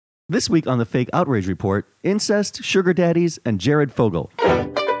This week on the Fake Outrage Report, Incest, Sugar Daddies, and Jared Fogle.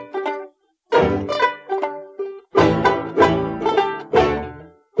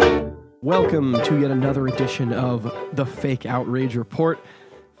 Welcome to yet another edition of the Fake Outrage Report.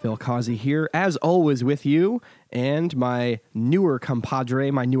 Phil Causey here, as always with you, and my newer compadre,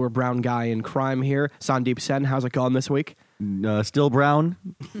 my newer brown guy in crime here, Sandeep Sen. How's it going this week? Still brown?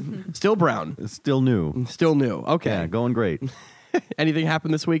 Still brown. Still new. Still new. Okay. Yeah, going great. Anything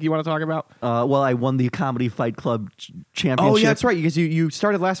happened this week you want to talk about? Well, I won the Comedy Fight Club championship. Oh, yeah, that's right, because you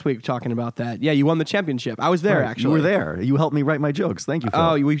started last week talking about that. Yeah, you won the championship. I was there, Right, actually. You were there. You helped me write my jokes. Thank you, Phil.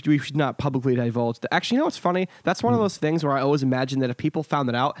 Oh, we should not publicly divulge that. Actually, you know what's funny? That's one of those things where I always imagine that if people found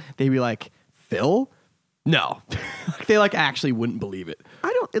it out, they'd be like, Phil? No. They actually wouldn't believe it.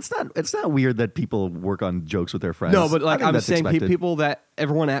 It's not weird that people work on jokes with their friends. No, but I was that's saying expected. people that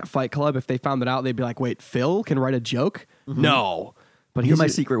everyone at Fight Club, if they found it out, they'd be like, wait, Phil can write a joke? No. But You're he's my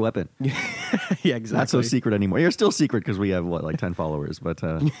secret weapon. Yeah, exactly. Not so secret anymore. You're still secret because we have, 10 followers. But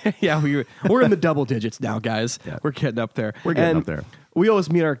Yeah, we're in the double digits now, guys. Yeah. We're getting up there. We're getting up there. We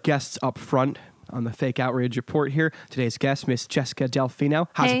always meet our guests up front on the Fake Outrage Report here. Today's guest, Miss Jessica Delfino.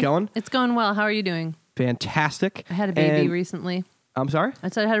 How's it going? It's going well. How are you doing? Fantastic. I had a baby And- recently. I'm sorry? I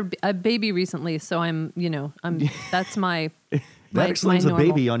said I had a baby recently, so that's my that explains the normal.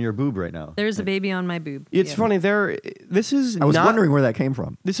 baby on your boob right now. There's a baby on my boob. It's Yeah. funny. This is I was not, wondering where that came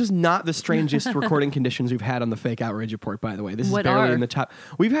from. This is not the strangest recording conditions we've had on the Fake Outrage Report, by the way. This is What barely are? in the top.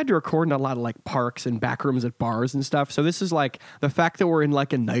 We've had to record in a lot of parks and back rooms at bars and stuff. So this is the fact that we're in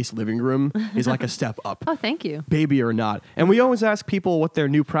a nice living room is a step up. Oh, thank you. Baby or not. And we always ask people what their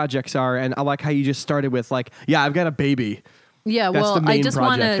new projects are. And I like how you just started with yeah, I've got a baby. Yeah, That's well, the main I just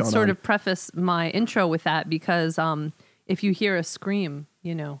want project to going sort on. of preface my intro with that because if you hear a scream,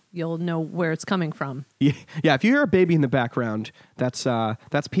 you'll know where it's coming from. Yeah, if you hear a baby in the background, that's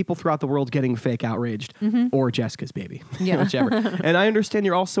people throughout the world getting fake outraged, or Jessica's baby, Yeah. whichever. And I understand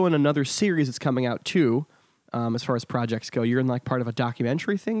you're also in another series that's coming out too. As far as projects go, you're in part of a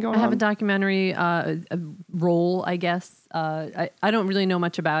documentary thing going on. I have a documentary role, I guess. I don't really know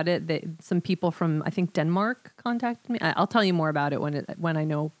much about it. Some people from I think Denmark contacted me. I'll tell you more about it when I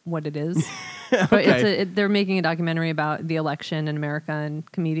know what it is. But Okay. they're making a documentary about the election in America and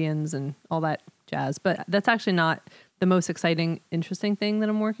comedians and all that jazz. But that's actually not the most exciting, interesting thing that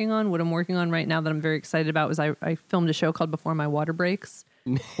I'm working on. What I'm working on right now that I'm very excited about was I filmed a show called Before My Water Breaks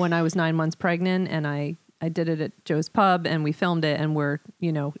when I was 9 months pregnant, and I did it at Joe's Pub, and we filmed it, and we're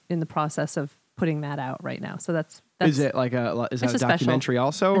in the process of putting that out right now. So that's Is it is that a documentary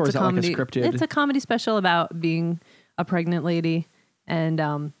also, or is that comedy, a scripted? It's a comedy special about being a pregnant lady, and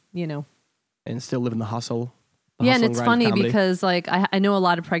and still living the hustle. yeah, and hustle it's grind funny comedy. because I know a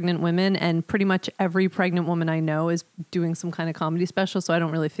lot of pregnant women, and pretty much every pregnant woman I know is doing some kind of comedy special. So I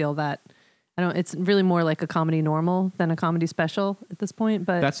don't really feel that. It's really more like a comedy normal than a comedy special at this point.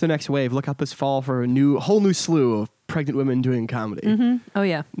 But That's the next wave. Look out this fall for a whole new slew of pregnant women doing comedy. oh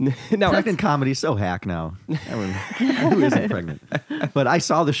yeah, Now, pregnant comedy's so hack now. Who isn't pregnant? But I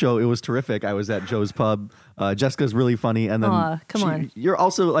saw the show. It was terrific. I was at Joe's Pub. Jessica's really funny. And then Aw, come on. You're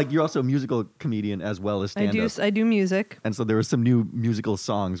also a musical comedian as well as stand-up. I do music. And so there were some new musical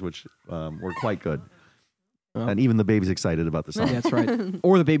songs which were quite good. And even the baby's excited about the song. Yeah, that's right.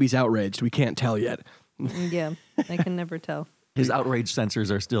 Or the baby's outraged. We can't tell yet. Yeah, I can never tell. His outrage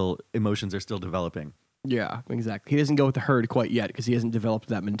emotions are still developing. Yeah, exactly. He doesn't go with the herd quite yet because he hasn't developed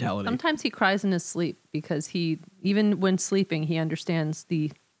that mentality. Sometimes he cries in his sleep because even when sleeping, he understands the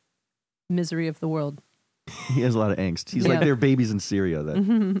misery of the world. He has a lot of angst. He's Yeah. like they're babies in Syria.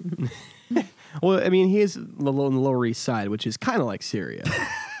 Well, I mean, he is on the Lower East Side, which is kind of like Syria.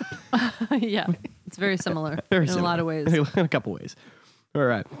 Yeah, it's very similar Very in similar. a lot of ways. In a couple ways. All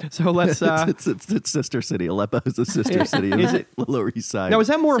right. So let's... it's sister city. Aleppo is a sister city. Is it? The Lower East Side. Now, is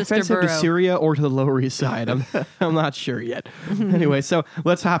that more Sister offensive to Borough. Syria or to the Lower East Side? I'm not sure yet. Anyway, so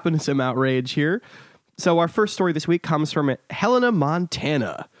let's hop into some outrage here. So our first story this week comes from Helena,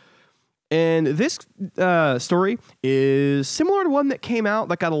 Montana. And this story is similar to one that came out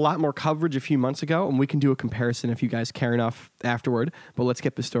that got a lot more coverage a few months ago, and we can do a comparison if you guys care enough afterward, but let's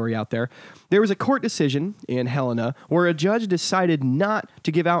get the story out there. There was a court decision in Helena where a judge decided not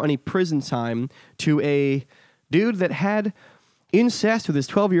to give out any prison time to a dude that had incest with his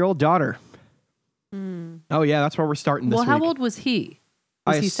 12-year-old daughter. Oh, yeah, that's where we're starting this Well, week. how old was he?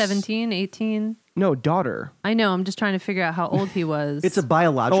 Was he 17, 18? No, daughter. I know. I'm just trying to figure out how old he was. It's a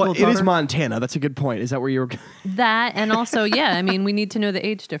biological Oh, it daughter? is Montana. That's a good point. Is that where you were... that, and also, yeah, I mean, we need to know the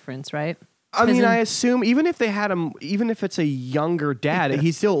age difference, right? I mean, Isn't- I assume even if they had him, even if it's a younger dad,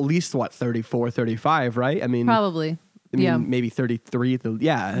 he's still at least, 34, 35, right? I mean, Probably. I mean, Yeah. maybe 33.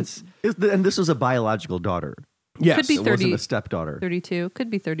 It's And this was a biological daughter. yes. Could be It wasn't 30. a stepdaughter. 32. Could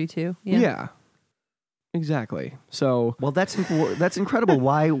be 32. Yeah. Exactly. So Well, that's incredible.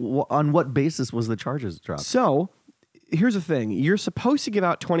 Why? On what basis was the charges dropped? So, here's the thing. You're supposed to give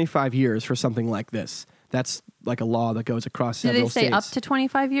out 25 years for something like this. That's like a law that goes across Did several they say states. up to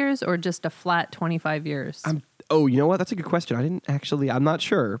 25 years or just a flat 25 years? Oh, you know what? That's a good question. I'm not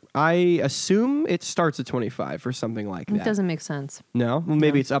sure. I assume it starts at 25 for something like that. It doesn't make sense. No? Well,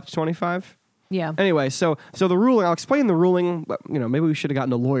 maybe it's up to 25? Yeah. Anyway, so the ruling, I'll explain the ruling. Maybe we should have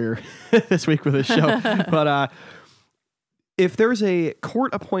gotten a lawyer this week for this show. But if there's a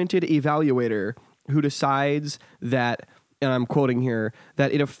court-appointed evaluator who decides that, and I'm quoting here,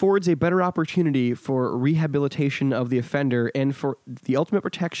 that it affords a better opportunity for rehabilitation of the offender and for the ultimate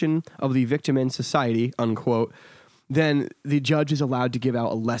protection of the victim and society, unquote, then the judge is allowed to give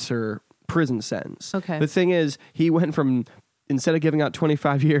out a lesser prison sentence. Okay. The thing is, he went from, instead of giving out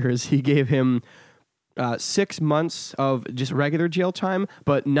 25 years, he gave him 6 months of just regular jail time,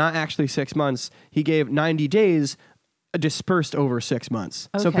 but not actually 6 months. He gave 90 days dispersed over 6 months.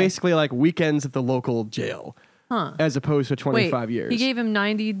 So Okay. basically like weekends at the local jail. Huh. As opposed to 25 Wait, years. He gave him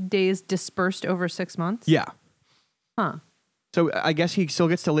 90 days dispersed over 6 months? Yeah. Huh. So I guess he still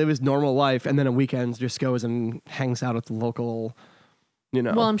gets to live his normal life, and then on weekends just goes and hangs out at the local,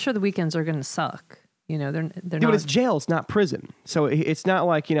 Well, I'm sure the weekends are going to suck. They're Yeah, not. but it's jail. It's not prison. So it's not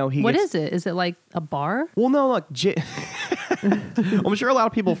like, he What gets... is it? Is it like a bar? Well, no, like... I'm sure a lot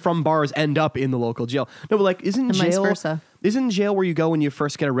of people from bars end up in the local jail. No, but like, isn't And vice jail... versa. Isn't jail where you go when you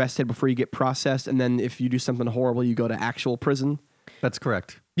first get arrested before you get processed, and then if you do something horrible, you go to actual prison? That's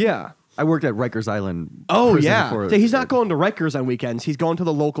correct. Yeah. I worked at Rikers Island. Oh, prison yeah. for- So he's not going to Rikers on weekends. He's going to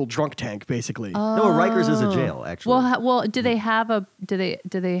the local drunk tank, basically. No, Rikers is a jail, actually. Well, do they have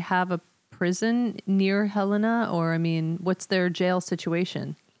a prison near Helena, or what's their jail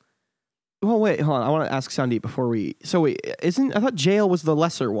situation? Well, wait, hold on. I want to ask Sandeep before we... So wait, I thought jail was the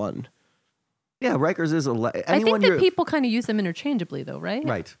lesser one. yeah, Rikers is I think that people kind of use them interchangeably, though, right?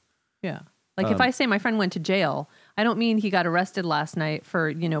 Right. Yeah. Like if I say my friend went to jail, I don't mean he got arrested last night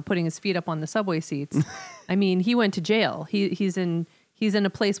for putting his feet up on the subway seats. I mean he went to jail. He's in a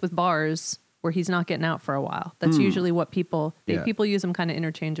place with bars where he's not getting out for a while. That's usually what people use them kind of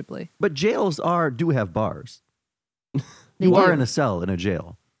interchangeably. But jails do have bars. They You are do. in a cell in a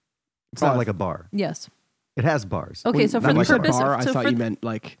jail. It's not like a bar. Yes. It has bars. Okay, so for When the you said purpose bar, I so thought for you meant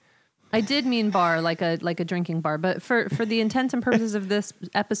like... I did mean bar, like a drinking bar, but for the intents and purposes of this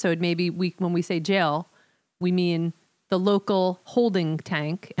episode, maybe when we say jail, we mean the local holding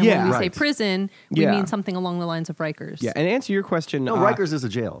tank, and when we say Right. prison, we Yeah. mean something along the lines of Rikers. Yeah, and answer your question... No, Rikers is a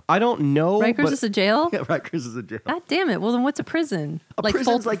jail. I don't know, Rikers but is a jail. Yeah, Rikers is a jail. God damn it! Well, then what's a prison? A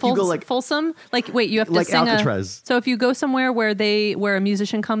prison's like you go like- Folsom. Like wait, you have to Like sing Alcatraz. So if you go somewhere where a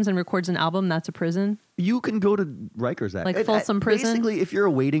musician comes and records an album, that's a prison. You can go to Rikers. Like Folsom Prison? Basically, if you're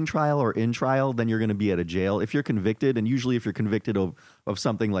awaiting trial or in trial, then you're going to be at a jail. If you're convicted, and usually if you're convicted of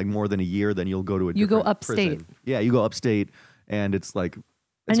something like more than a year, then you'll go to a You go different upstate. prison. Yeah, you go upstate, and it's like...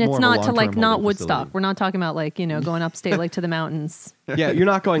 And more it's of a not to long-term like not holding Woodstock. facility. We're not talking about like going upstate like to the mountains. yeah, you're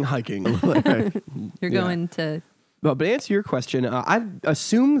not going hiking. You're Yeah. going to. But to answer your question, I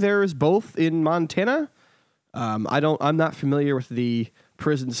assume there's both in Montana. I'm not familiar with the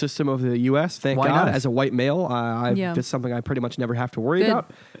prison system of the U.S. Thank Why God. not? As a white male, Yeah. that's something I pretty much never have to worry Good.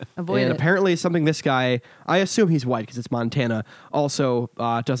 about. Avoid and it. apparently, it's something this guy, I assume he's white because it's Montana, also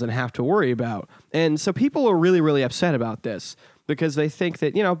doesn't have to worry about. And so people are really, really upset about this because they think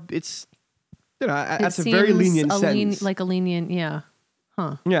that it's that's a very lenient sentence. like a lenient, yeah.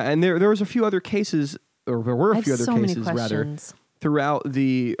 Huh. Yeah, and there was a few other cases, or there were I a few have other so many cases rather, questions. throughout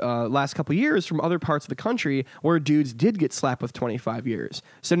the last couple of years from other parts of the country where dudes did get slapped with 25 years.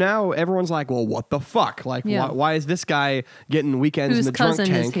 So now everyone's like, well, what the fuck? Like, Yeah. why is this guy getting weekends Whose in the drunk cousin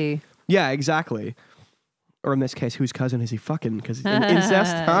tank? is he? Yeah, exactly. Or in this case, whose cousin is he fucking? Because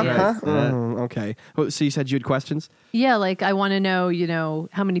incest? Huh? Yes. Huh? Oh, okay. Well, so you said you had questions? Yeah, like I want to know,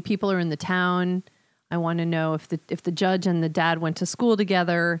 how many people are in the town. I want to know if the judge and the dad went to school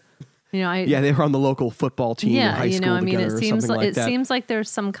together. Yeah, they were on the local football team in high school together it seems or something like like that. seems like there's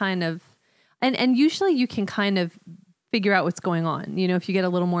some kind of, and usually you can kind of figure out what's going on. If you get a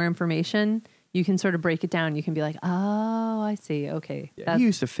little more information, you can sort of break it down. You can be like, oh, I see. Okay, Yeah, he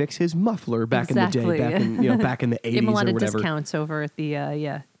used to fix his muffler back in the Exactly. day, back in the 80s give him a lot or of whatever. discounts over at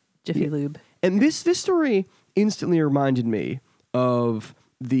the Jiffy Lube. And this story instantly reminded me of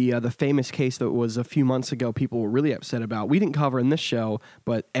the famous case that was a few months ago people were really upset about. We didn't cover in this show,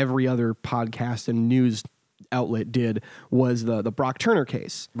 but every other podcast and news outlet did was the Brock Turner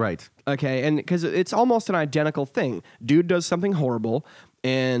case. Right. Okay, and because it's almost an identical thing. Dude does something horrible,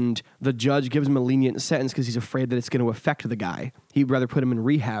 and the judge gives him a lenient sentence because he's afraid that it's going to affect the guy. He'd rather put him in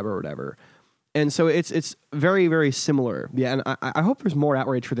rehab or whatever. And so it's very, very similar. Yeah, and I hope there's more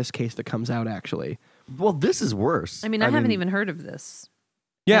outrage for this case that comes out, actually. Well, this is worse. I mean, I haven't even heard of this.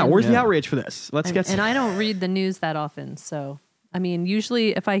 Yeah, And- where's the outrage for this? Let's get... And I don't read the news that often, so... I mean, usually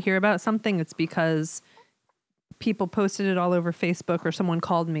if I hear about something, it's because people posted it all over Facebook or someone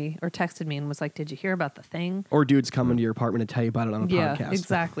called me or texted me and was like, did you hear about the thing? Or dudes come into your apartment and tell you about it on a podcast. Yeah,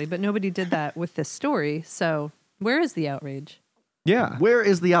 exactly. But nobody did that with this story. So where is the outrage? Yeah. Where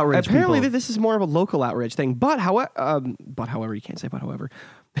is the outrage? Apparently, people? this is more of a local outrage thing. But however, you can't say but however.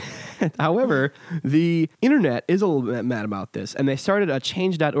 However, the internet is a little bit mad about this, and they started a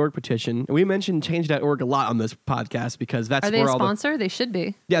change.org petition. We mentioned change.org a lot on this podcast because that's Are they where a all sponsor? They should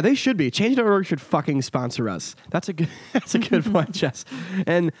be. Yeah, they should be. Change.org should fucking sponsor us. That's a good point, Jess.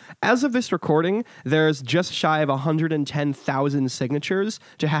 And as of this recording, there's just shy of 110,000 signatures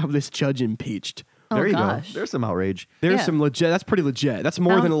to have this judge impeached. There you gosh. go. There's some outrage. There's Yeah. some legit. That's pretty legit. That's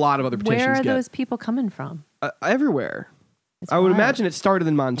more than a lot of other petitions Where are get. those people coming from? Everywhere. It's I would wild. imagine it started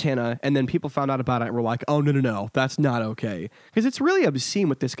in Montana, and then people found out about it and were like, oh, no, that's not okay. Because it's really obscene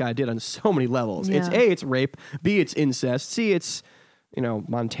what this guy did on so many levels. Yeah. It's A, it's rape. B, it's incest. C, it's,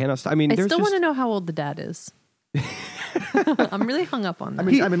 Montana stuff. I mean, I there's still just... want to know how old the dad is. I'm really hung up on that.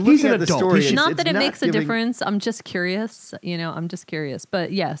 He- looking he's an at the adult. story. He should- Not it's that it makes a giving- difference. I'm just curious. I'm just curious.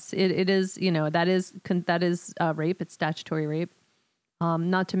 But yes, it is. That is rape. It's statutory rape.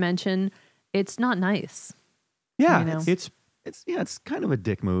 Not to mention, it's not nice. Yeah, you know. It's kind of a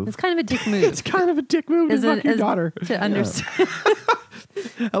dick move. It's kind of a dick move. It's kind of a dick move to fuck your daughter. To understand.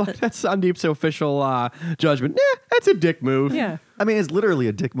 I like that Sandeep's official judgment. That's a dick move. Yeah. I mean, it's literally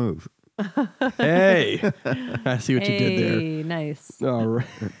a dick move. Hey, I see what you did there. Hey, nice. All right.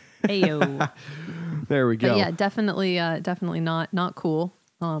 Heyo. There we go. But yeah, definitely not cool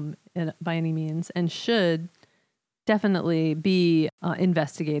by any means, and should definitely be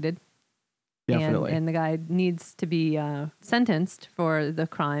investigated. Definitely. And the guy needs to be sentenced for the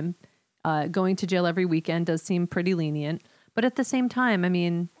crime. Going to jail every weekend does seem pretty lenient, but at the same time, I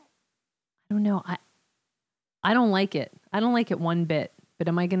mean, I don't know. I don't like it. I don't like it one bit. But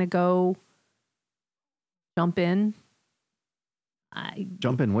am I going to go jump in?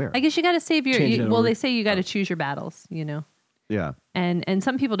 Jump in where? I guess you got to save your. Change it Well, over. they say you got to choose your battles. Yeah. And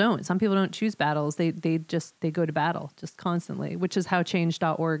some people don't. Some people don't choose battles. They go to battle just constantly, which is how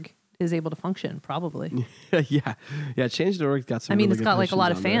change.org is able to function, probably. yeah. Change.org got some. I mean, really it's good got like a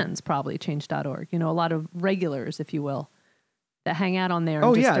lot of petitions on there. fans, probably change.org. A lot of regulars, if you will, that hang out on there.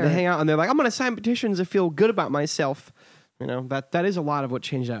 Oh and yeah, just they are- hang out and they're like, I'm going to sign petitions to feel good about myself. That is a lot of what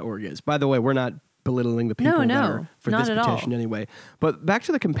change.org is. By the way, we're not belittling the people that are for not this at all. petition anyway. But back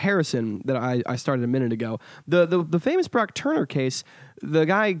to the comparison that I started a minute ago. The famous Brock Turner case, the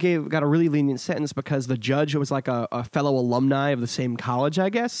guy got a really lenient sentence because the judge was like a fellow alumni of the same college, I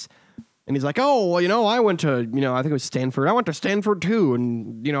guess. And he's like, oh, well, I went to, I think it was Stanford. I went to Stanford too.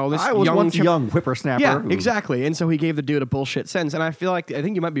 And, this I was once a young whippersnapper. Yeah, who- exactly. And so he gave the dude a bullshit sentence. And I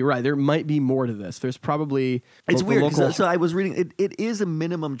think you might be right. There might be more to this. There's probably It's weird. 'Cause, local. so I was reading, it is a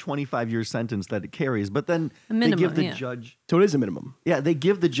minimum 25-year sentence that it carries, but then A minimum, they give the yeah. judge, So it is a minimum. they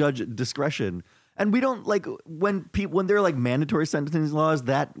give the judge discretion. And we don't like when they're like mandatory sentencing laws,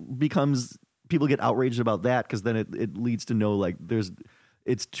 that becomes, people get outraged about that because then it leads to like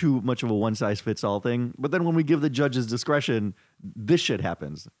it's too much of a one-size-fits-all thing. But then when we give the judges discretion, this shit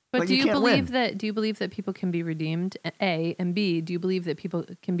happens. But Like, do you can't believe win. that people can be redeemed? A, and B, do you believe that people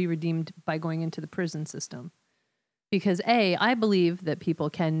can be redeemed by going into the prison system? Because A, I believe that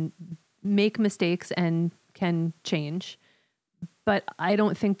people can make mistakes and can change, but I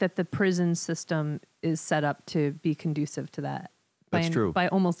don't think that the prison system is set up to be conducive to that. That's true. By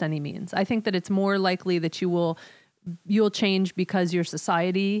almost any means. I think that it's more likely that you'll change because your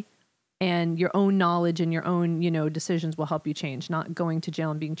society and your own knowledge and your own, decisions will help you change, not going to jail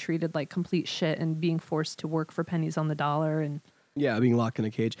and being treated like complete shit and being forced to work for pennies on the dollar. And Yeah, being locked in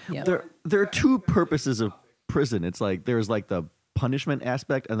a cage. yeah. There are two purposes of prison. It's like there's like the punishment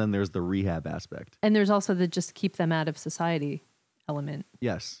aspect and then there's the rehab aspect. And there's also the just keep them out of society element.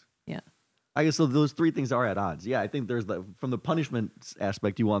 Yes. Yeah. I guess so those three things are at odds. Yeah, I think there's from the punishment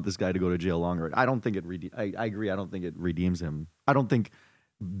aspect, you want this guy to go to jail longer. I don't think I agree. I don't think it redeems him. I don't think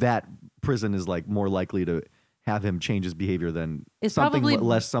that prison is like more likely to have him change his behavior than It's something probably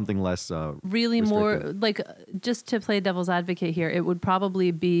less. Really more restrictive. like, just to play devil's advocate here, it would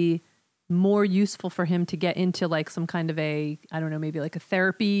probably be more useful for him to get into like some kind of maybe like a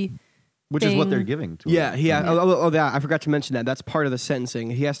therapy Which is what they're thing. giving to Yeah, him. that I forgot to mention that. That's part of the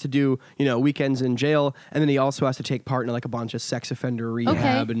sentencing. He has to do, weekends in jail, and then he also has to take part in like a bunch of sex offender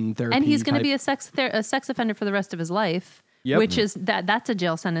rehab and therapy. And he's going to type- be a sex offender for the rest of his life. Yep. Which is that's a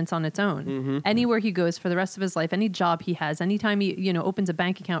jail sentence on its own. Mm-hmm. Anywhere he goes for the rest of his life, any job he has, anytime he opens a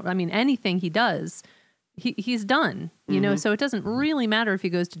bank account, I mean anything he does, he's done. Mm-hmm. So it doesn't really matter if he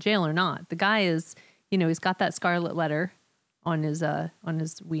goes to jail or not. The guy is, he's got that scarlet letter on his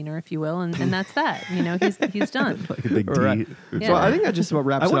wiener, if you will, and that's that. He's done. Like a big D. Right. Yeah. So I think that just about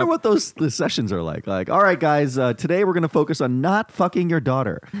wraps I it wonder up. what the sessions are like. Like, all right, guys, today we're going to focus on not fucking your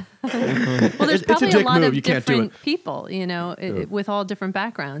daughter. Well, there's It's a probably a dick lot move. of You can't do different people, with all different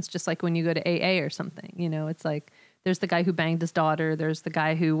backgrounds, just like when you go to AA or something. It's like there's the guy who banged his daughter, there's the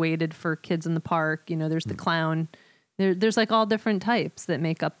guy who waited for kids in the park, there's the clown. There's like all different types that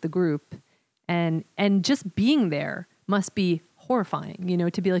make up the group. And just being there must be horrifying,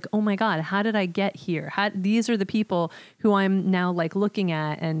 to be like, oh my God, how did I get here? These are the people who I'm now like looking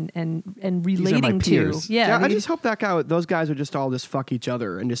at and relating to. peers. Yeah, I just hope those guys would just all just fuck each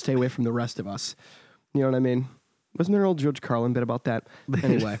other and just stay away from the rest of us. You know what I mean? Wasn't there an old George Carlin bit about that?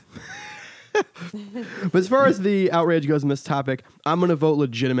 Anyway. But as far as the outrage goes in this topic, I'm going to vote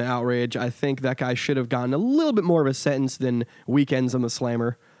legitimate outrage. I think that guy should have gotten a little bit more of a sentence than weekends on the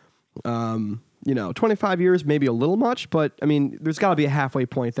slammer. 25 years, maybe a little much, but I mean, there's got to be a halfway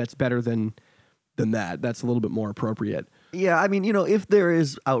point that's better than that. That's a little bit more appropriate. Yeah, I mean, if there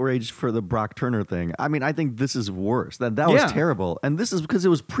is outrage for the Brock Turner thing, I mean, I think this is worse. That was terrible. And this is because it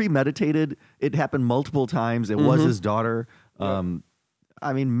was premeditated. It happened multiple times. It was his daughter.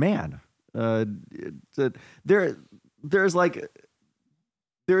 I mean, man, there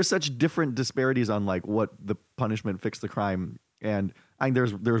are such different disparities on like what the punishment fixed the crime. And I think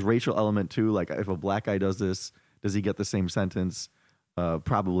there's racial element too. Like if a black guy does this, does he get the same sentence?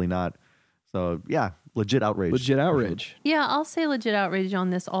 Probably not. So yeah, legit outrage. Legit outrage. Yeah, I'll say legit outrage on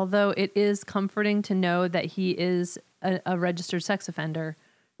this, although it is comforting to know that he is a registered sex offender.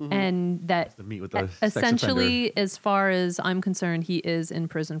 And that To meet with the sex essentially, offender. as far as I'm concerned, he is in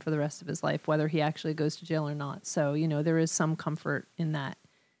prison for the rest of his life, whether he actually goes to jail or not. So, there is some comfort in that.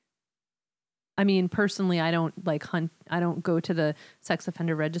 I mean, personally, I don't go to the sex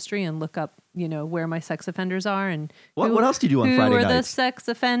offender registry and look up, where my sex offenders are and What else do you do on Friday who are the nights? sex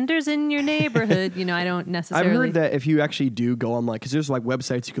offenders in your neighborhood? I don't necessarily. I've heard that if you actually do go on because there's like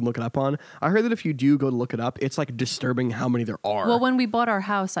websites you can look it up on. I heard that if you do go to look it up, it's like disturbing how many there are. Well, when we bought our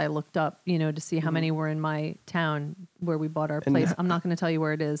house, I looked up, to see how many were in my town where we bought our place. I'm not going to tell you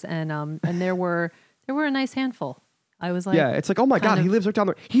where it is, and there were a nice handful. I was like, yeah, it's like, oh my God, he lives right down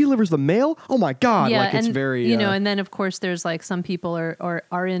there. He delivers the mail. Oh my God, yeah, like it's and, very, and then of course there's like some people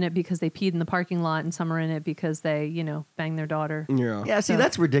are in it because they peed in the parking lot, and some are in it because they banged their daughter. yeah. See,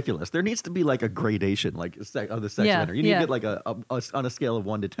 that's ridiculous. There needs to be like a gradation, like of the sex offender. You need to get like a on a scale of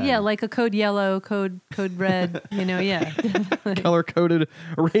 1 to 10. Yeah, like a code yellow, code red. Yeah, Color coded,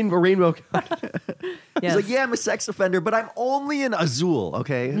 rainbow. He's like, yeah, I'm a sex offender, but I'm only in Azul.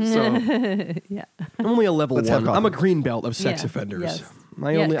 Okay, so yeah. I'm only a level Let's have 1. I'm a coffee. green belt of sex Yeah, offenders. yes.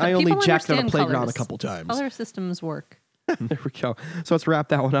 I Yeah, only people jacked on a understand playground colors. a couple times. Color systems work. There we go. So let's wrap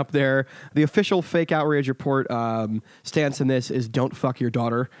that one up there. The official fake outrage report stance in this is don't fuck your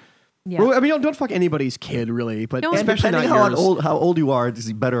daughter. Yeah. Well, I mean, don't fuck anybody's kid, really, but No, especially depending not yours. how old you are, is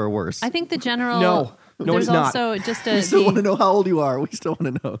he better or worse? I think the general. No, there's it's not. also just we still want to know how old you are. We still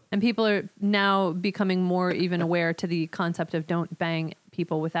want to know. and people are now becoming more even aware to the concept of don't bang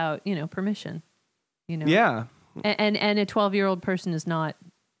people without permission. Yeah. And a 12-year-old person is not,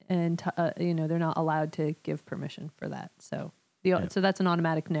 and they're not allowed to give permission for that. So so that's an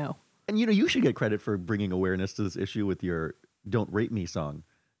automatic no. And you should get credit for bringing awareness to this issue with your "Don't Rape Me" song,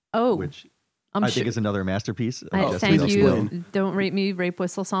 Oh, which I'm I sure. think is another masterpiece. Of Thank Justin you. Wilson. Don't Rape Me, Rape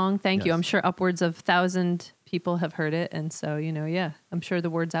Whistle song. Thank you. Yes. I'm sure upwards of 1,000 people have heard it, and so I'm sure the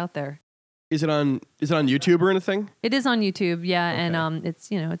word's out there. Is it on YouTube or anything? It is on YouTube, yeah, Okay. and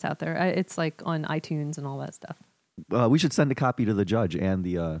it's out there. It's like on iTunes and all that stuff. We should send a copy to the judge and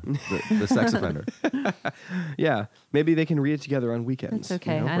the sex offender. Yeah. Maybe they can read it together on weekends. It's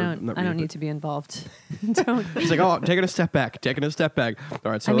okay. I don't need to be involved. Don't. She's like, oh, taking a step back.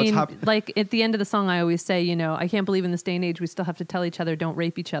 All right, so I let's mean, hop. like at the end of the song, I always say, I can't believe in this day and age we still have to tell each other don't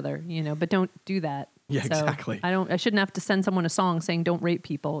rape each other, but don't do that. Yeah, So exactly. I shouldn't have to send someone a song saying don't rape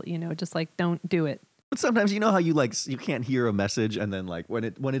people, just like don't do it. But sometimes how you can't hear a message, and then like when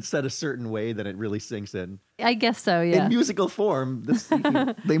it's said a certain way, then it really sinks in. I guess so. Yeah. In musical form,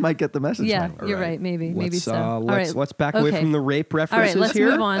 they might get the message. Yeah, now. you're right. Maybe so. Let's back away from the rape references. All right, let's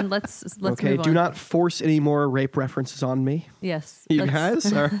here. move on. Let's okay, move on. do not force any more rape references on me. Yes. You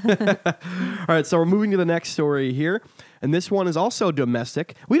guys? All right, so we're moving to the next story here. And this one is also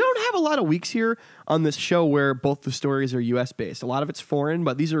domestic. We don't have a lot of weeks here on this show where both the stories are U.S. based. A lot of it's foreign,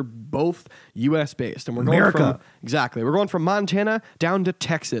 but these are both U.S. based. And we're going from Montana down to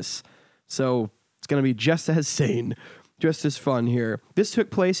Texas. So it's going to be just as sane, just as fun here. This took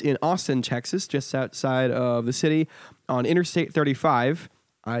place in Austin, Texas, just outside of the city on Interstate 35.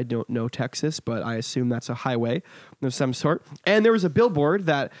 I don't know Texas, but I assume that's a highway of some sort. And there was a billboard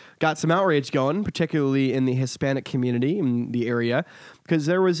that got some outrage going, particularly in the Hispanic community in the area, because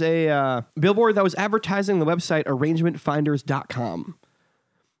there was a billboard that was advertising the website arrangementfinders.com.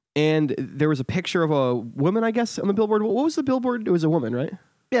 And there was a picture of a woman, I guess, on the billboard. What was the billboard? It was a woman, right?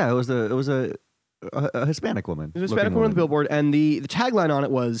 Yeah, it was a Hispanic woman. It was a Hispanic woman on the billboard, and the tagline on it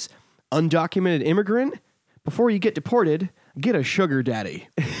was, "Undocumented immigrant, before you get deported, get a sugar daddy."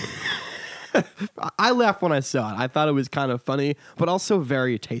 I laughed when I saw it. I thought it was kind of funny, but also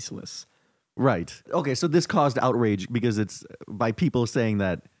very tasteless. Right. Okay, so this caused outrage because it's by people saying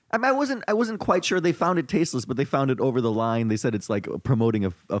that. I mean, I wasn't quite sure they found it tasteless, but they found it over the line. They said it's like promoting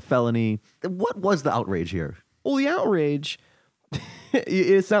a felony. What was the outrage here? Well, the outrage,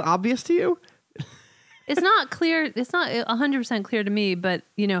 it's not obvious to you? It's not clear. It's not 100% clear to me, but,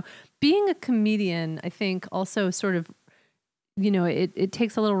 being a comedian, I think also sort of, it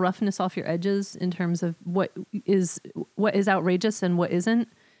takes a little roughness off your edges in terms of what is outrageous and what isn't.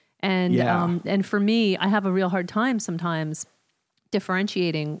 And, and for me, I have a real hard time sometimes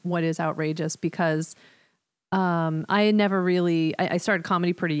differentiating what is outrageous because I never really, I started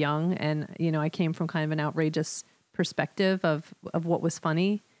comedy pretty young and, I came from kind of an outrageous perspective of what was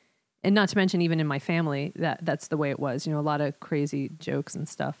funny. And not to mention, even in my family, that's the way it was. A lot of crazy jokes and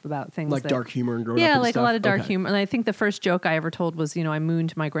stuff about things like dark humor and growing up. Yeah, and like stuff. a lot of dark humor. And I think the first joke I ever told was, I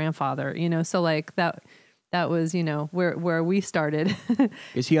mooned my grandfather. So like that was, where we started.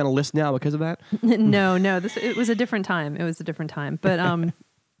 Is he on a list now because of that? No. It was a different time. But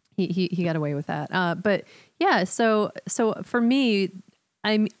he got away with that. But yeah, so for me,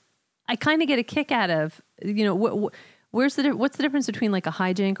 I kind of get a kick out of what's the difference between like a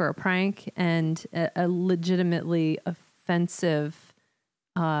hijink or a prank and a legitimately offensive,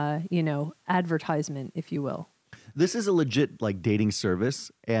 advertisement, if you will? This is a legit like dating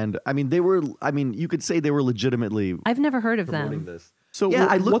service, and you could say they were legitimately. I've never heard of promoting them. this. So yeah,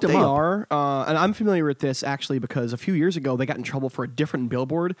 I looked what they them up. are, and I'm familiar with this actually because a few years ago they got in trouble for a different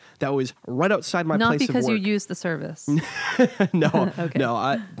billboard that was right outside my place of work. Not because you used the service. No, Okay. no,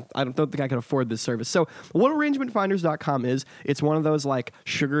 I don't think I can afford this service. So what arrangementfinders.com is, it's one of those like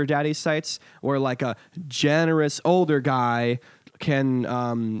sugar daddy sites where like a generous older guy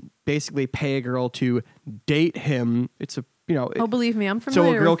can basically pay a girl to date him. It's a Believe me, I'm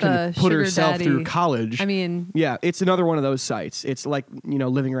familiar so a girl with can put herself daddy. through college. I mean, yeah, it's another one of those sites. It's like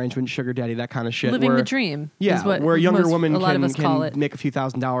living arrangement, sugar daddy, that kind of shit. living the dream. Yeah, is what where a younger woman a lot of us call it. can make a few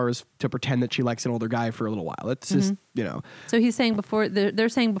 $1,000s to pretend that she likes an older guy for a little while. It's just So he's saying they're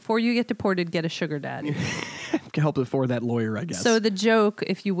saying before you get deported, get a sugar daddy. can help afford that lawyer, I guess. So the joke,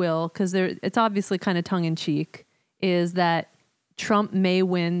 if you will, because it's obviously kind of tongue in cheek, is that Trump may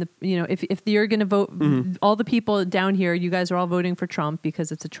win. If you're going to vote, all the people down here, you guys are all voting for Trump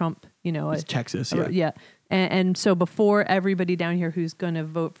because it's a Trump. It's Texas, yeah. And so before everybody down here who's going to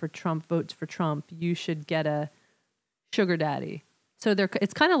vote for Trump votes for Trump, you should get a sugar daddy. So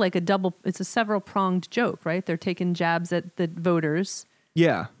it's kind of like it's a several pronged joke, right? They're taking jabs at the voters.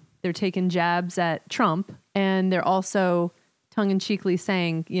 Yeah. They're taking jabs at Trump, and they're also tongue in cheekly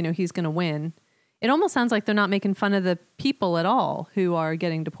saying, he's going to win. It almost sounds like they're not making fun of the people at all who are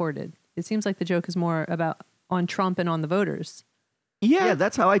getting deported. It seems like the joke is more on Trump and on the voters. Yeah,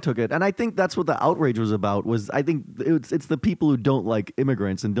 that's how I took it, and I think that's what the outrage was about. I think it's the people who don't like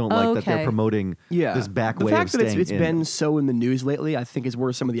immigrants and don't like that they're promoting this back way of staying in. The fact that it's been so in the news lately, I think, is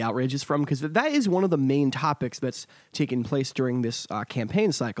where some of the outrage is from, because that is one of the main topics that's taken place during this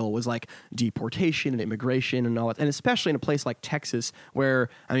campaign cycle, was like deportation and immigration and all that, and especially in a place like Texas, where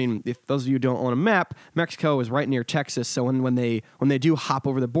if those of you who don't own a map, Mexico is right near Texas, so when they do hop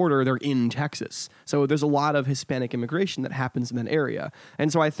over the border, they're in Texas. So there's a lot of Hispanic immigration that happens in that area.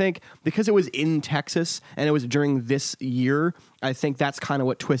 And so I think because it was in Texas and it was during this year, I think that's kind of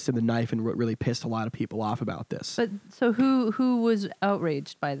what twisted the knife and what really pissed a lot of people off about this. But so who was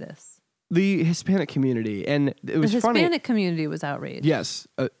outraged by this? The Hispanic community. And it was funny. The Hispanic community was outraged. Yes.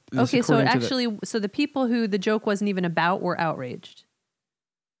 Okay, so actually, so the people who the joke wasn't even about were outraged.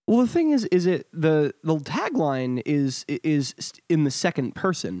 Well, the thing is it the tagline is in the second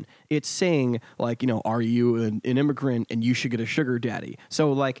person. It's saying like, are you an immigrant and you should get a sugar daddy?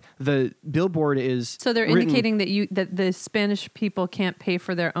 So like the billboard is So they're indicating that the Spanish people can't pay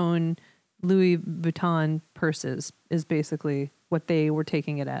for their own Louis Vuitton purses is basically what they were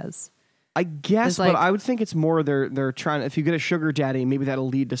taking it as. I guess, but I would think it's more they're trying. If you get a sugar daddy, maybe that'll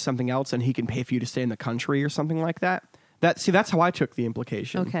lead to something else, and he can pay for you to stay in the country or something like that. That's how I took the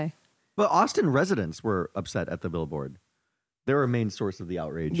implication. Okay. But Austin residents were upset at the billboard. They were a main source of the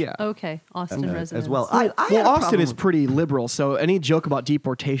outrage. Yeah. Okay. Austin residents. As well. Austin is pretty liberal, so any joke about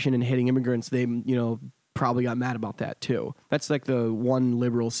deportation and hating immigrants, they probably got mad about that too. That's like the one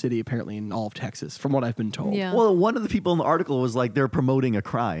liberal city apparently in all of Texas, from what I've been told. Yeah. Well, one of the people in the article was like they're promoting a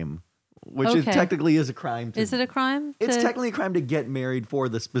crime, which is technically is a crime. Is it a crime? It's technically a crime to get married for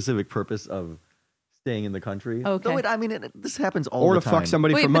the specific purpose of staying in the country. Okay. Though this happens all or the to time. fuck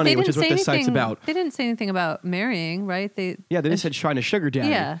somebody for money, which is what this site's about. They didn't say anything about marrying, right? They just said trying to sugar daddy.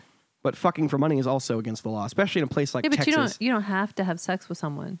 Yeah. But fucking for money is also against the law, especially in a place like Texas. But you don't have to have sex with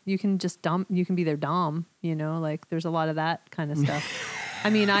someone. You can just you can be their dom, like there's a lot of that kind of stuff. I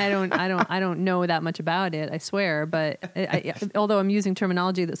mean, I don't know that much about it, I swear, but although I'm using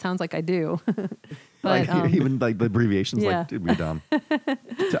terminology that sounds like I do. But even like the abbreviations like dude, be dumb.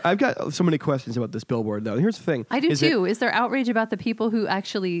 So I've got so many questions about this billboard though. Here's the thing. I do too. Is there outrage about the people who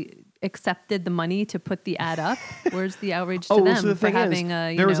actually accepted the money to put the ad up? Where's the outrage to them so the for thing having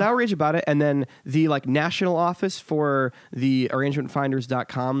there was outrage about it, and then the national office for the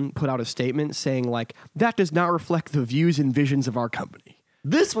arrangementfinders.com put out a statement saying like that does not reflect the views and visions of our company.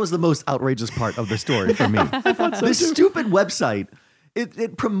 This was the most outrageous part of the story for me. This stupid website,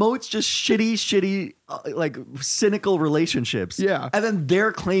 it promotes just shitty, like cynical relationships. Yeah. And then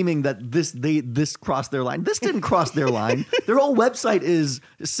they're claiming that this crossed their line. This didn't cross their line. Their whole website is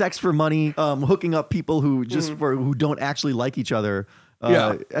sex for money, hooking up people who who don't actually like each other.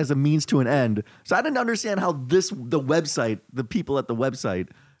 As a means to an end. So I didn't understand how the people at the website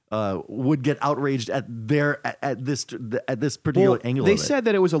would get outraged at this particular angle. They of it. said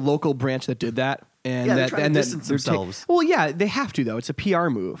that it was a local branch that did that, and they're trying to distance themselves. Well, yeah, they have to though. It's a PR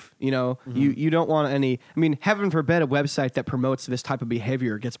move. You don't want any. I mean, heaven forbid a website that promotes this type of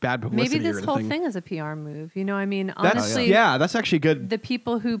behavior gets bad publicity. Maybe this whole thing is a PR move. I mean, honestly, that's actually good. The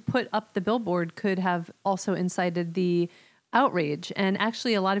people who put up the billboard could have also incited the outrage, and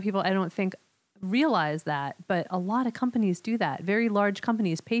actually, a lot of people I don't think realize that, but a lot of companies do that. Very large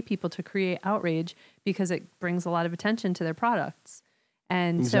companies pay people to create outrage because it brings a lot of attention to their products.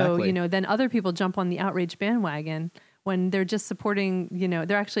 And so, then other people jump on the outrage bandwagon when they're just supporting,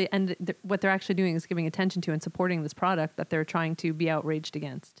 they're actually, what they're actually doing is giving attention to and supporting this product that they're trying to be outraged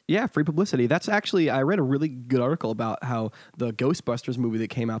against. Yeah, free publicity. That's actually, I read a really good article about how the Ghostbusters movie that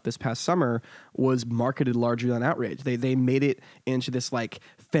came out this past summer was marketed largely on outrage. They made it into this like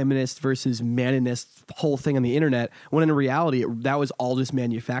feminist versus maninist whole thing on the internet, when in reality, that was all just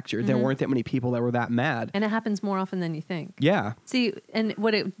manufactured. There weren't that many people that were that mad. And it happens more often than you think. Yeah. See, and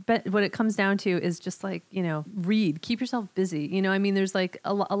what it comes down to is just like, read, keep yourself busy. I mean, there's like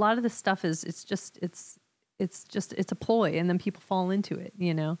a lot of this stuff it's a ploy, and then people fall into it.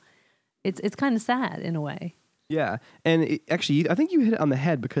 It's kind of sad in a way. Yeah. And actually, I think you hit it on the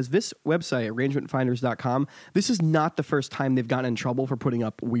head, because this website, arrangementfinders.com, this is not the first time they've gotten in trouble for putting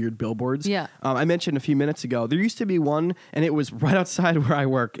up weird billboards. Yeah. I mentioned a few minutes ago, there used to be one, and it was right outside where I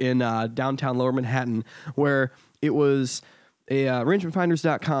work in downtown Lower Manhattan, where it was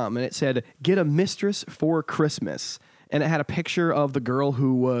arrangementfinders.com, and it said, "Get a mistress for Christmas." And it had a picture of the girl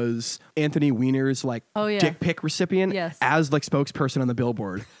who was Anthony Weiner's dick pic recipient as like spokesperson on the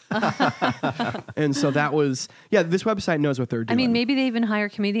billboard. And so that was, this website knows what they're doing. I mean, maybe they even hire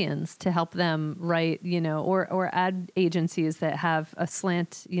comedians to help them write, or ad agencies that have a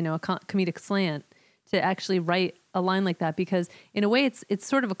slant, a comedic slant to actually write a line like that, because in a way it's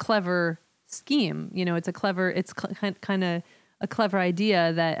sort of a clever scheme. It's kind of a clever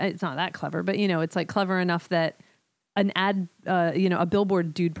idea that it's not that clever, but it's like clever enough that an ad, a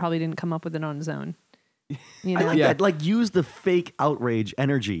billboard dude probably didn't come up with it on his own. I like that. Like, use the fake outrage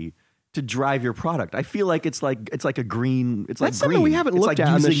energy to drive your product. I feel like it's like a green. It's That's like something we haven't looked at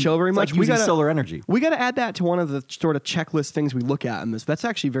on this show very much. We got solar energy. We got to add that to one of the sort of checklist things we look at in this. That's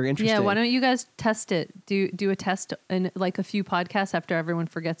actually very interesting. Yeah, why don't you guys test it? Do a test in like a few podcasts after everyone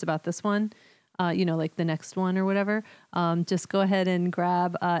forgets about this one. Like the next one or whatever. Just go ahead and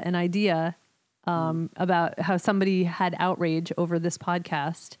grab an idea about how somebody had outrage over this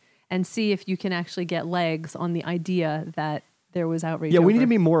podcast, and see if you can actually get legs on the idea that there was outrage. Yeah, we over. need to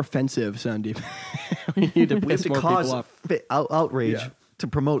be more offensive, Sandeep. We need to piss more people off. Outrage to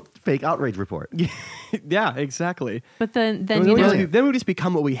promote fake outrage report. Yeah, exactly. But then we just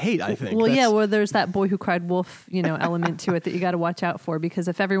become what we hate, I think. Well, there's that boy who cried wolf, element to it that you got to watch out for, because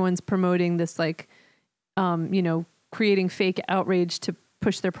if everyone's promoting this, like, creating fake outrage to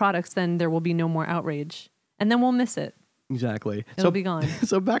push their products, then there will be no more outrage, and then we'll miss it. Exactly. It'll be gone.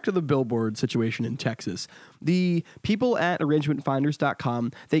 So back to the billboard situation in Texas. The people at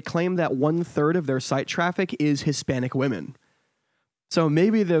arrangementfinders.com, they claim that 1/3 of their site traffic is Hispanic women. So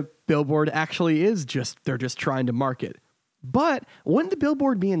maybe the billboard actually is they're just trying to market. But wouldn't the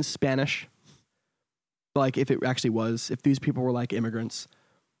billboard be in Spanish? Like, if it actually was, if these people were like immigrants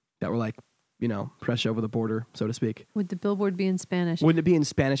that were like, fresh over the border, so to speak. Would the billboard be in Spanish? Wouldn't it be in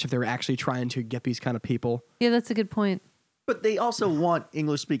Spanish if they were actually trying to get these kind of people? Yeah, that's a good point. But they also want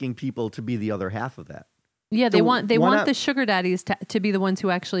English-speaking people to be the other half of that. Yeah, So they want not the sugar daddies to be the ones who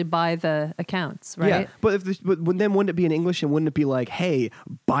actually buy the accounts, right? Yeah, but then wouldn't it be in English, and wouldn't it be like, hey,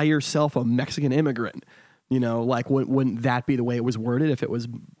 buy yourself a Mexican immigrant? Like, wouldn't that be the way it was worded if it was?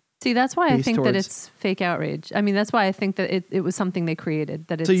 See, that's why I based think that towards- it's fake outrage. I mean, that's why I think that it was something they created.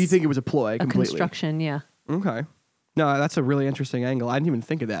 That it's So you think it was a ploy a completely? construction? Yeah. Okay. No, that's a really interesting angle. I didn't even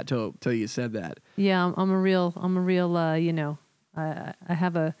think of that till you said that. Yeah, I'm a real.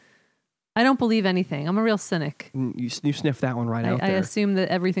 I don't believe anything. I'm a real cynic. You sniffed that one right out I there. assume that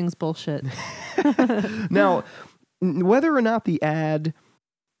everything's bullshit. Now, whether or not the ad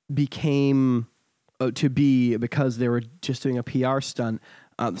became to be because they were just doing a PR stunt,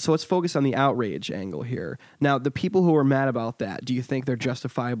 so let's focus on the outrage angle here. Now, the people who are mad about that, do you think they're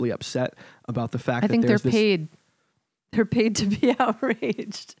justifiably upset about the fact I that think they're there's paid. They're paid to be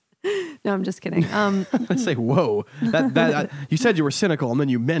outraged. No, I'm just kidding. I say, whoa! You said you were cynical, and then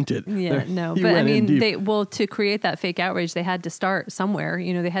you meant it. Yeah, no, You but I went in mean, deep. to create that fake outrage, they had to start somewhere.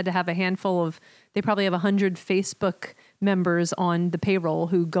 They had to have a handful of. They probably have 100 Facebook members on the payroll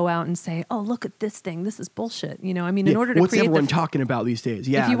who go out and say, "Oh, look at this thing. This is bullshit." I mean, in order to what's create everyone talking about these days?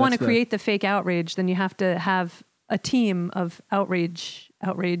 Yeah, if you want to create the fake outrage, then you have to have a team of outrage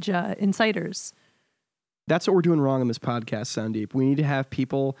inciters. That's what we're doing wrong on this podcast, Sandeep. We need to have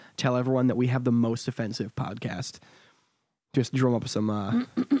people tell everyone that we have the most offensive podcast. Just drum up some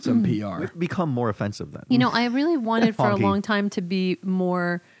PR. Become more offensive then. I really wanted for a Honky. long time to be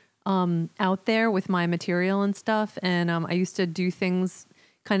more out there with my material and stuff. And I used to do things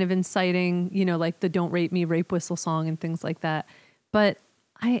kind of inciting, like the "Don't Rape Me" rape whistle song and things like that. But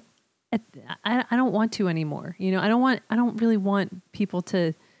I don't want to anymore. I don't really want people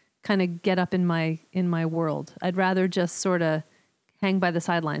to kind of get up in my world. I'd rather just sort of hang by the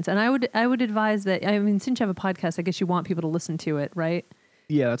sidelines. And I would advise that, I mean, since you have a podcast, I guess you want people to listen to it, right?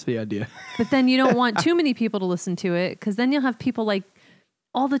 Yeah, that's the idea. But then you don't want too many people to listen to it, because then you'll have people like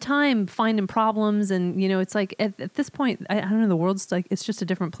all the time finding problems. And, it's like at this point, I don't know, the world's like, it's just a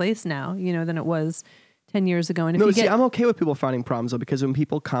different place now, than it was 10 years ago. And if I'm okay with people finding problems, though, because when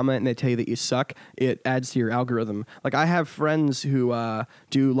people comment and they tell you that you suck, it adds to your algorithm. Like, I have friends who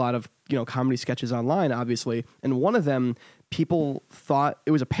do a lot of comedy sketches online, obviously, and one of them, people thought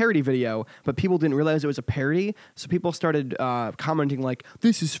it was a parody video, but people didn't realize it was a parody, so people started commenting like,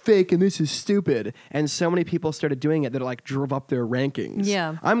 "This is fake and this is stupid," and so many people started doing it that it like drove up their rankings.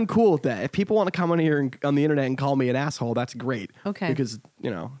 Yeah, I'm cool with that. If people want to come on here on the internet and call me an asshole, that's great. Okay, because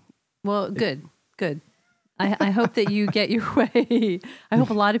well, good. I hope that you get your way. I hope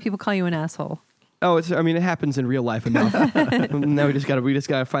a lot of people call you an asshole. Oh, it happens in real life enough. Now we just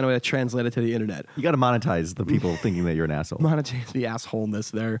gotta find a way to translate it to the internet. You got to monetize the people thinking that you're an asshole. Monetize the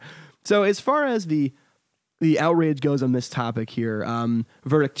assholeness there. So as far as the outrage goes on this topic here,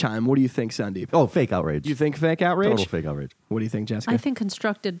 verdict time. What do you think, Sandeep? Oh, fake outrage. You think fake outrage? Total fake outrage. What do you think, Jessica? I think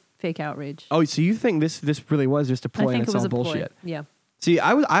constructed fake outrage. Oh, so you think this really was just a ploy I think and it's it was all a ploy. bullshit? Yeah. See,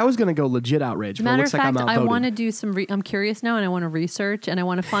 I was gonna go legit outrage, but it Matter of looks like I'm fact, I outvoted. want to do some. I'm curious now, and I want to research, and I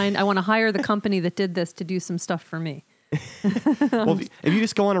want to hire the company that did this to do some stuff for me. Well, if you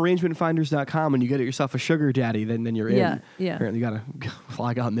just go on arrangementfinders.com and you get yourself a sugar daddy, then you're in. Yeah. Apparently, you got to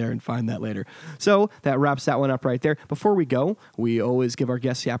flag on there and find that later. So that wraps that one up right there. Before we go, we always give our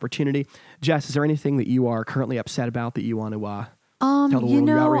guests the opportunity. Jess, is there anything that you are currently upset about that you want to tell the world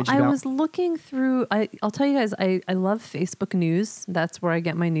you're outraged I about? was looking through. I'll tell you guys. I love Facebook news. That's where I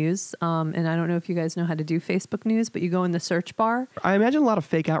get my news. And I don't know if you guys know how to do Facebook news, but you go in the search bar. I imagine a lot of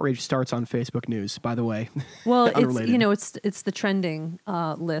fake outrage starts on Facebook news. By the way, Well, Unrelated. it's the trending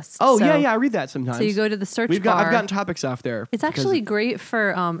list. Oh So- yeah, I read that sometimes. So you go to the search I've bar. gotten topics off there. It's because actually great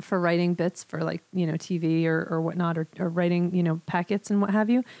for writing bits for like, TV or whatnot, or writing, packets and what have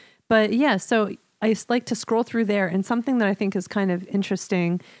you. But yeah, so I just like to scroll through there, and something that I think is kind of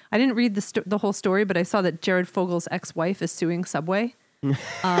interesting. I didn't read the whole story, but I saw that Jared Fogel's ex-wife is suing Subway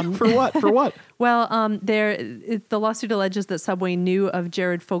For what? For what? Well, the lawsuit alleges that Subway knew of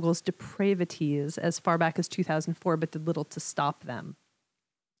Jared Fogel's depravities as far back as 2004, but did little to stop them.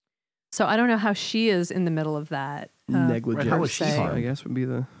 So I don't know how she is in the middle of that. Negligence. How was she harmed? I guess would be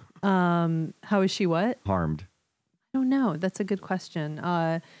the... How is she what? Harmed. I don't know. That's a good question.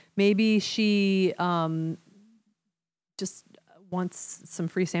 Maybe she just wants some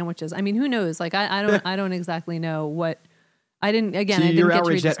free sandwiches. I mean, who knows? Like, I don't exactly know what. I didn't. Again, So I didn't you're get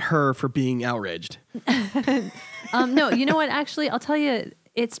outraged to read at her for being outraged. No, you know what? Actually, I'll tell you,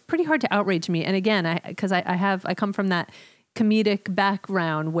 it's pretty hard to outrage me. And again, I come from that comedic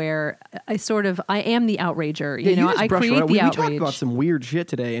background where I am the outrager. You know, I create the outrage. We talked about some weird shit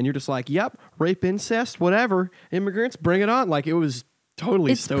today, and you're just like, "Yep, rape, incest, whatever, immigrants, bring it on!" Like it was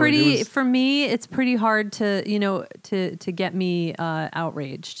totally. It's pretty for me. It's pretty hard to to get me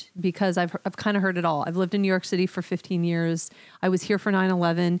outraged because I've kind of heard it all. I've lived in New York City for 15 years. I was here for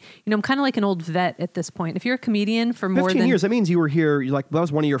 9/11. You know, I'm kind of like an old vet at this point. If you're a comedian for more than 15 years, that means you were here. Like that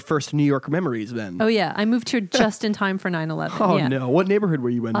was one of your first New York memories. Then. Oh yeah, I moved here just in time for 9/11. Oh yeah. no, what neighborhood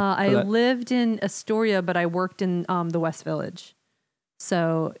were you in? I lived in Astoria, but I worked in the West Village.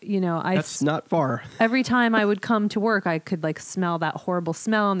 So, you know, that's not far. Every time I would come to work, I could like smell that horrible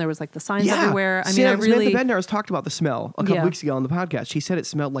smell, and there was like the signs everywhere. I mean, Samantha Bednar has talked about the smell a couple weeks ago on the podcast. She said it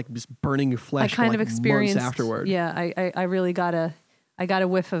smelled like just burning flesh. I kind of experienced months afterward. Yeah, I really got a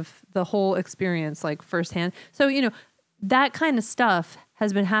whiff of the whole experience like firsthand. So, you know, that kind of stuff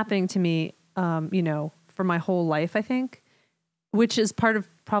has been happening to me, you know, for my whole life, I think, which is part of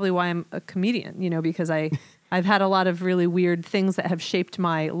probably why I'm a comedian, you know, because I've had a lot of really weird things that have shaped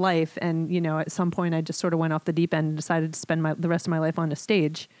my life. And, you know, at some point I just sort of went off the deep end and decided to spend the rest of my life on a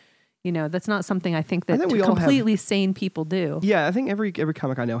stage. You know, that's not something I think that completely sane people do. Yeah, I think every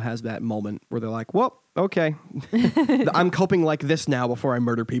comic I know has that moment where they're like, well, okay, I'm coping like this now before I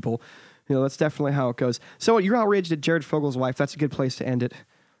murder people. You know, that's definitely how it goes. So you're outraged at Jared Fogel's wife. That's a good place to end it.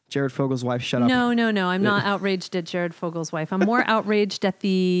 Jared Fogel's wife, shut up. No. I'm not outraged at Jared Fogel's wife. I'm more outraged at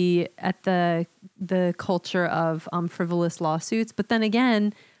the culture of frivolous lawsuits. But then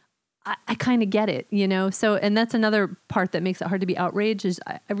again, I kind of get it, you know? So, and that's another part that makes it hard to be outraged is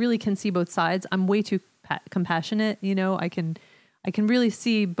I really can see both sides. I'm way too compassionate, you know? I can really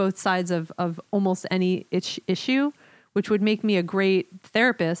see both sides of almost any issue, which would make me a great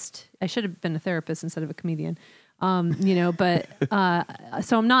therapist. I should have been a therapist instead of a comedian. You know, but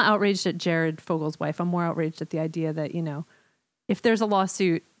so I'm not outraged at Jared Fogel's wife. I'm more outraged at the idea that, you know, if there's a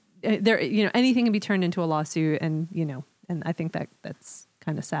lawsuit, you know, anything can be turned into a lawsuit, and you know, and I think that's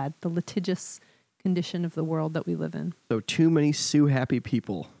kind of sad. The litigious condition of the world that we live in. So too many sue happy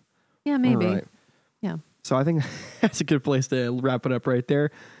people. Yeah, maybe. Right. Yeah. So I think that's a good place to wrap it up right there.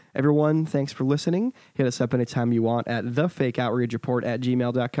 Everyone, thanks for listening. Hit us up anytime you want at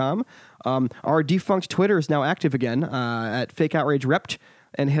thefakeoutragereport@gmail.com. Our defunct Twitter is now active again at fakeoutragerept,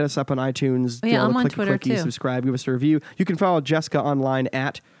 and hit us up on iTunes. Oh, yeah, I'm on Twitter too. Subscribe, give us a review. You can follow Jessica online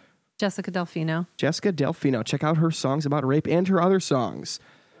at Jessica Delfino. Jessica Delfino. Check out her songs about rape and her other songs.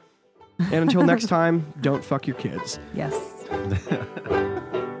 And until next time, don't fuck your kids. Yes.